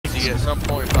crazy at some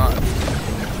point in time.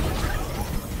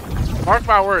 Mark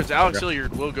my words, Alex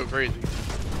Hilliard will go crazy.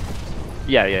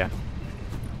 Yeah.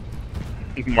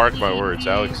 Mark my words,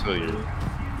 Alex Hilliard.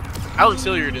 Alex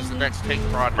Hilliard is the next tank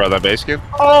prodigy. Bro, that base game?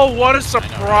 Oh, what a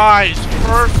surprise!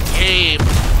 First game.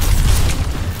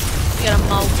 We got a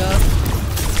Malga.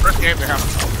 First game to have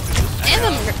And a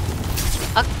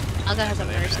Malga has a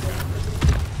Mercy.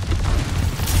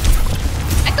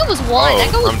 Echo was one. Oh,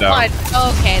 Echo was I'm down. one.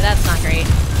 Okay, that's not great.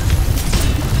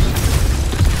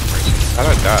 How'd I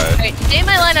die? Alright, stay in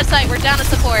my line of sight. We're down to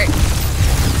support.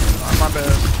 Oh, my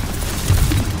bad.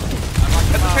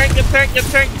 Get the tank, get the tank, get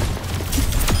the tank!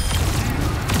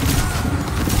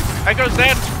 Echo's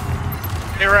dead.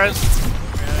 Hey, Rez.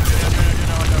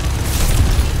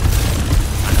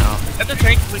 I know. Get the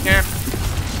tank if we can.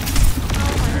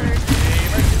 Oh my word.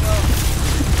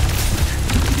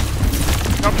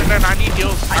 Something in, I need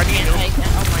heals. I need heals.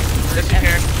 Oh my word. Yes, you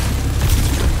can.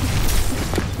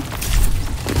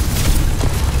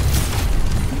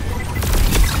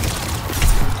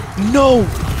 No!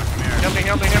 Heal me.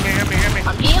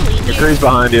 I'm healing you. Cree's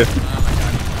behind you. Oh my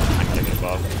god. I can't get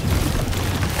above.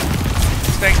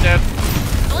 Tank dead.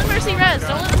 Don't let Mercy res.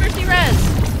 Don't let Mercy res.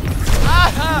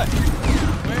 Ah!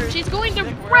 She's going to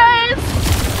res.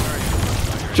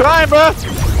 Trying, bro!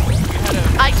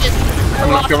 I just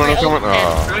lost Come on, my come on. ultimate.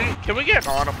 Oh. Can we get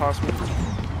on a possible?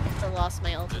 I lost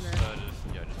my ultimate.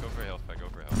 Just go for health. Go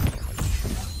for health.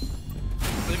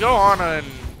 Let's go on and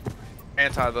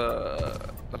anti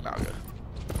the Malga.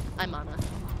 I'm Ana.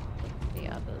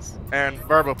 Yeah, this. And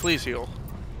Barba, please heal.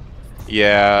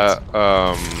 Yeah,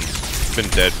 been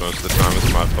dead most of the time.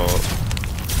 It's my fault.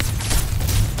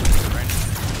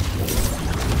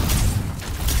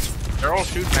 They're all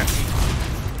shooting at me.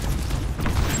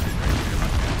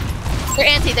 They're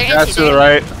anti. They're That's anti. to the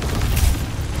right.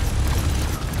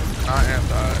 Not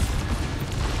anti.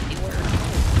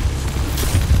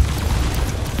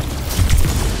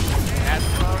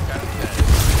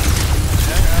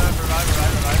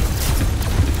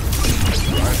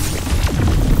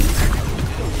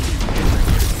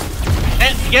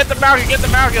 And get the Malga, get the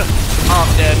Malga! Oh,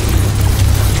 I'm dead.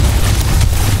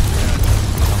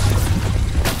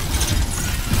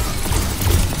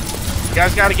 You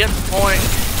guys gotta get the point.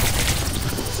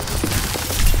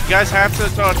 You guys have to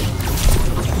touch.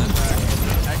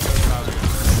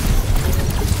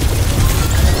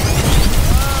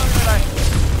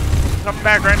 Come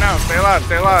back right now. Stay alive,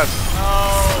 stay alive.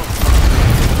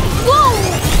 Whoa!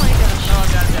 Oh my gosh. No, I'm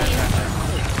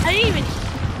dead. I didn't even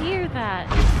hear that.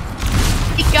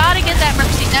 You gotta get that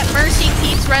Mercy. That Mercy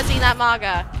keeps resing that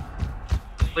Maga.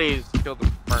 Please kill the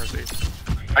Mercy.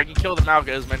 I can kill the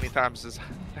Malga as many times as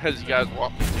you guys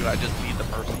want me to. I just need the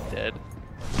Mercy dead.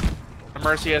 The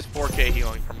Mercy has 4k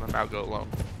healing from the Malga alone.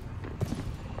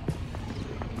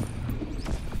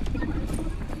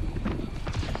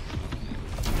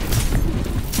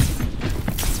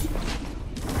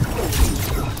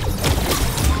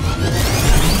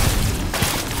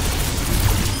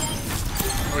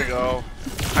 There we go.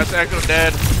 That's Echo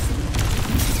dead.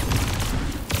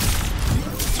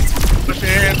 Push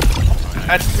in.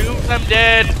 That's 2 of them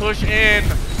dead. Push in.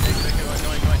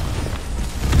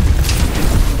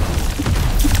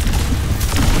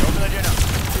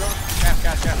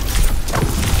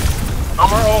 No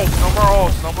more ults, no more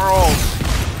ults, no more ults.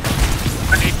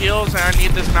 I need heals and I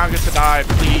need this Malga to die,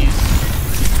 please.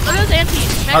 Look at those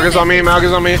antis. Malga's on me,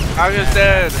 Malga's on me. Malga's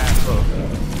dead. Oh,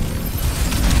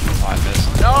 I missed.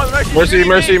 No,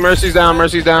 Mercy's down,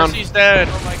 Mercy's down. Mercy's dead.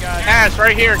 Oh my god. Cass,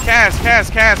 right here. Cass.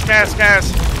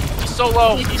 He's so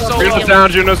low. He's so Juno's low. down,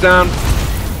 Juno's down.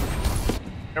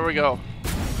 There we go.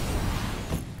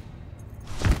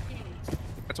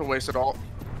 That's a wasted ult.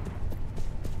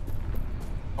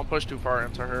 Don't push too far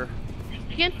into her.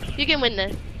 You can win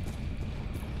this.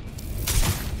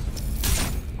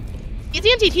 He's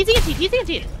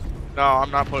anti. No,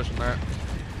 I'm not pushing that.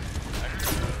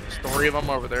 There's 3 of them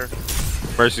over there.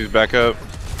 Mercy's back up.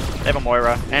 They have a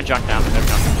Moira and junk down. They're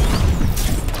junk.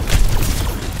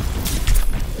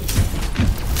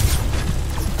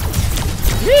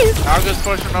 Malga's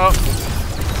pushing up.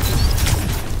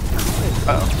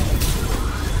 Uh-oh.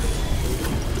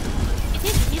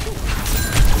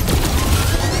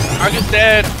 Malga's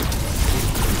dead.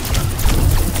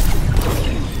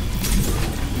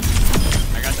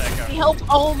 I got that echo. Help!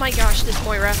 Oh my gosh, this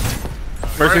Moira.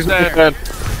 Mercy's there? dead.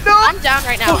 I'm down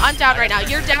right now.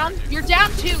 You're down. You're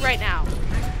down 2 right now.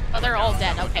 Oh, they're all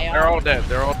dead. Okay. They're all dead.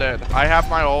 They're all dead. I have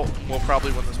my ult. We'll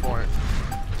probably win this point.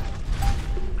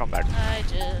 Come back. I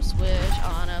just wish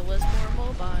Ana was more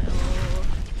mobile.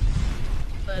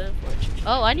 But unfortunately.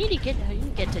 Oh, I need to get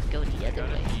to go the other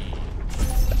way.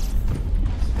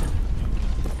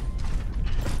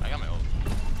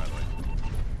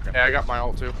 Yeah, I got my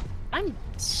ult too. I'm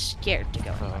scared to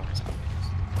go.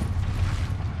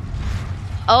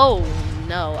 Oh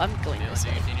no, I'm going Neil, this do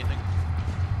you way. see anything?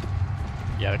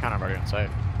 Yeah, they're kind of already on site.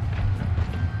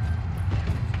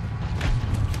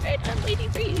 Right, I'm waiting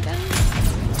for you guys.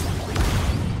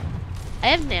 I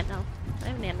have nano.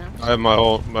 I have my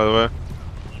ult, by the way.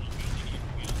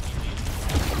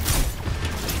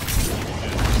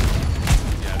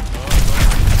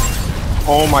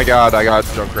 Oh my god, I got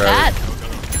Junkrat. That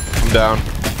I'm down.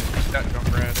 That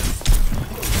Junkrat in.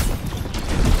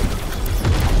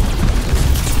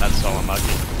 That's so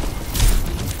unlucky.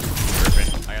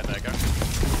 Perfect. I got that guy.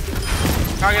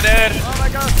 Kaga dead. Oh my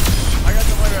god! I got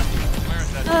the Moira.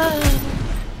 Moira's dead.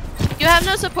 you have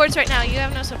no supports right now. You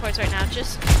have no supports right now.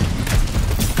 Just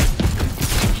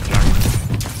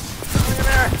Look at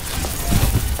there!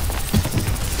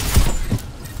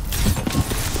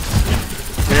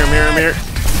 Mirror.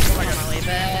 on my way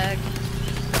back.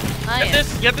 I am.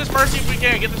 Get this Mercy if we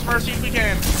can. Get this Mercy if we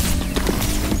can.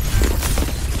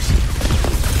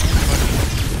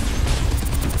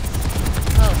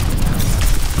 Oh.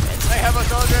 I have a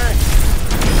soldier!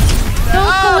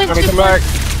 Don't go in Gonna too come back.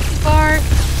 far.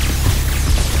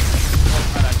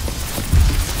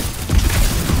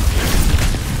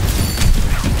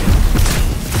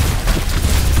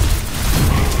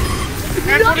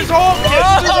 Catch on his ult!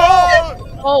 Catch his ult!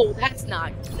 Oh, that's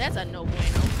not. That's a no bueno.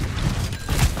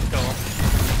 Kill him.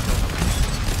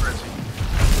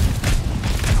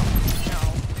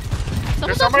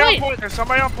 There's Someone's on somebody on point. point. There's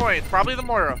somebody on point. Probably the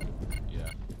Moira.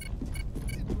 Yeah.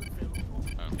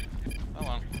 Oh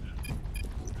well.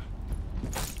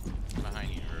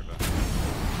 Behind you, Ruba.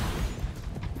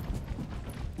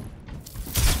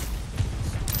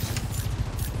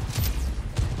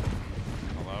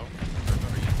 Hello?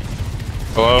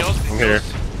 Hello? Heals, I'm here.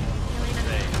 heals.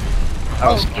 That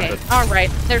was Okay. good. All right.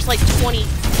 There's like 20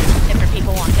 different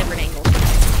people on different angles.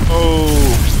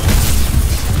 Oh,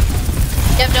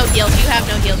 You have no heals. You have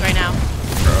no heals right now.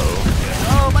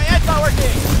 Oh, my head's not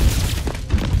working!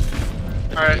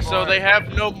 Alright, so they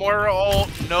have no Moira ult,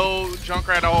 no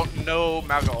Junkrat ult, no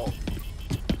Maga ult.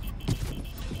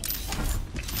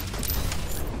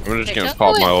 I'm just Okay, gonna just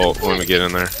pop go my in, ult just go when in. we get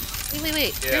in there.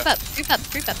 Wait. Yeah. Group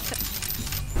up.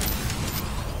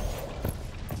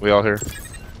 We all here? I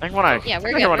think when I Yeah, we're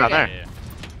I think good, everyone we're down good. there.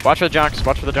 Watch for the junks.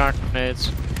 Watch for the junk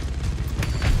nades.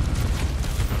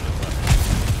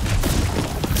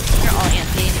 You're all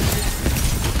anti.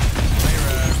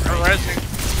 You're resing.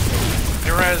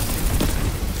 You're res.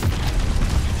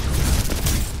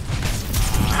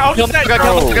 How Kill did that Naga,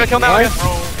 go? kill Naga.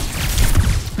 Bro.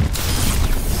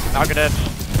 Naga dead.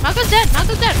 Malco's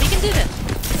dead. We can do this.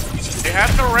 They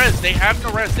have no res. They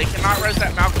cannot res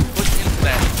that Malcolm. Push into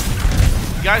that.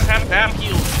 You guys have back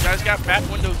heals. You guys got back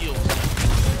window heals.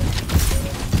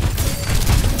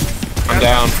 I'm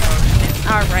down.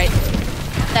 All right.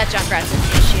 That Junkrat's an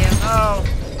issue. Oh.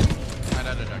 I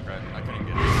died to Junkrat. I couldn't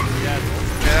get it. Yeah,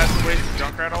 that's the way to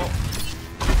Junkrat ult.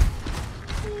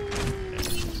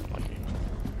 Unlucky.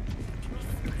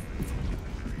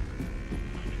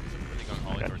 Really going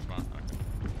Ollie towards spawn. Okay.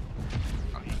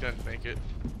 Oh, he doesn't make it.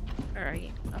 Where are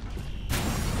you? Oh.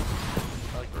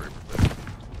 I like the Reaper thing.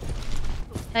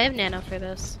 I have nano for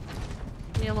this.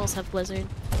 We almost have blizzard.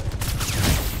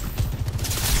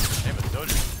 Hey, but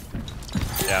soldier.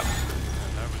 Yeah.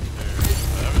 That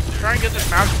was there. Try and get this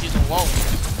Malcolm. He's alone.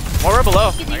 Moira below.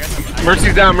 I got the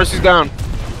Mercy's down.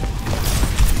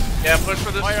 Yeah, push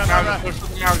for this Moira, Malga. Moira. Push for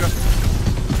the Malga.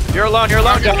 You're alone. Johnny. The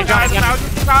Malga can die.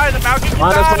 The Malga can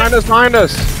die. Find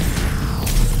us.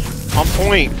 On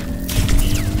point.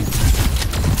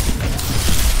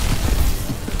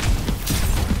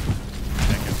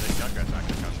 Junkrat's not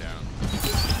gonna come down.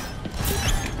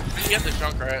 You get the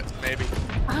Junkrat, maybe.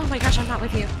 Oh my gosh, I'm not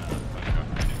with you. Let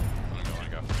me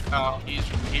go. Oh, he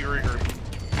regrouped.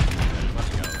 Let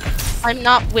me go. I'm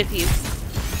not with you.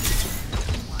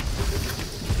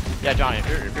 Yeah, Johnny. If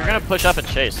you're gonna push up and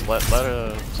chase, let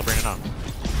Sabrina know.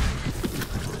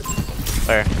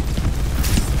 There.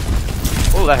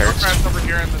 Oh, that hurts. Junkrat's over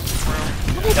here in this room.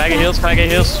 Can I get heals?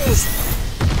 Malga's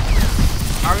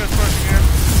pushing him.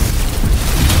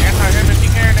 Anti him if you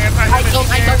can. Anti him I if you don't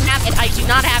can. have it. I do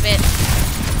not have it.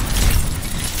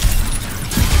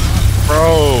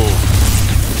 Bro.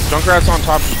 Junkrat's on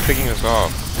top just picking us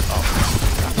off.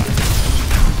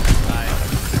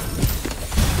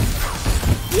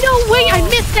 No way, I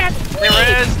missed that.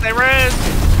 They res.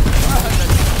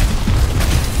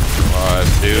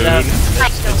 Dude.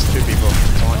 It's two people.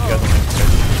 It's only you guys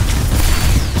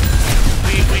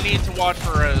only. We need to watch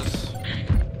for res.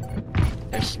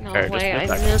 There's no Alright, just way move I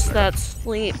back. missed that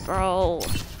sleep, bro.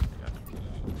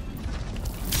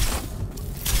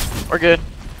 We're good.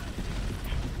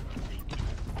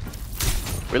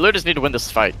 We literally just need to win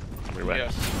this fight. And we win.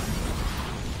 Yes.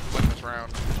 Win this round.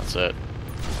 That's it.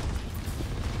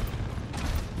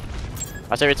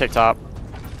 I say we take top.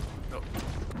 Nope.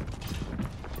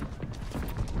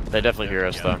 They definitely hear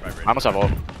us Yeah, though. they're right I almost have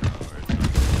ult.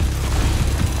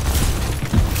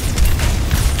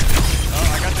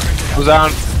 Oh, I got the Mercy. Who's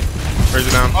down? Where's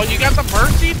it down? Oh, you got the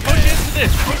Mercy? Push into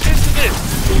this. Push into this.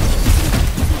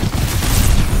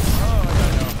 Oh, I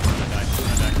got no. I'm gonna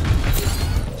die.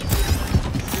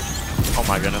 Oh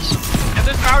my goodness. And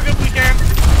this Malga if we can.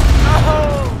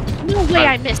 No! No way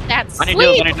I missed that I need heals,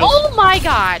 I sleep. need heals. Oh my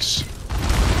gosh.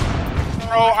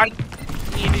 Bro, I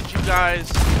needed you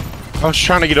guys. I was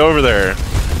trying to get over there.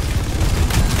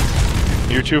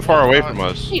 You're too far away from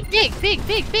us. Hey, big.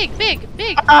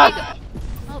 Ah.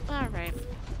 Oh, alright.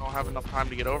 I don't have enough time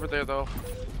to get over there though.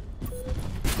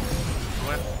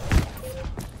 Win.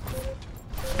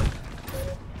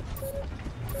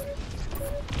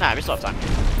 Nah, we still have time.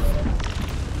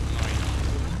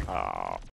 Aw.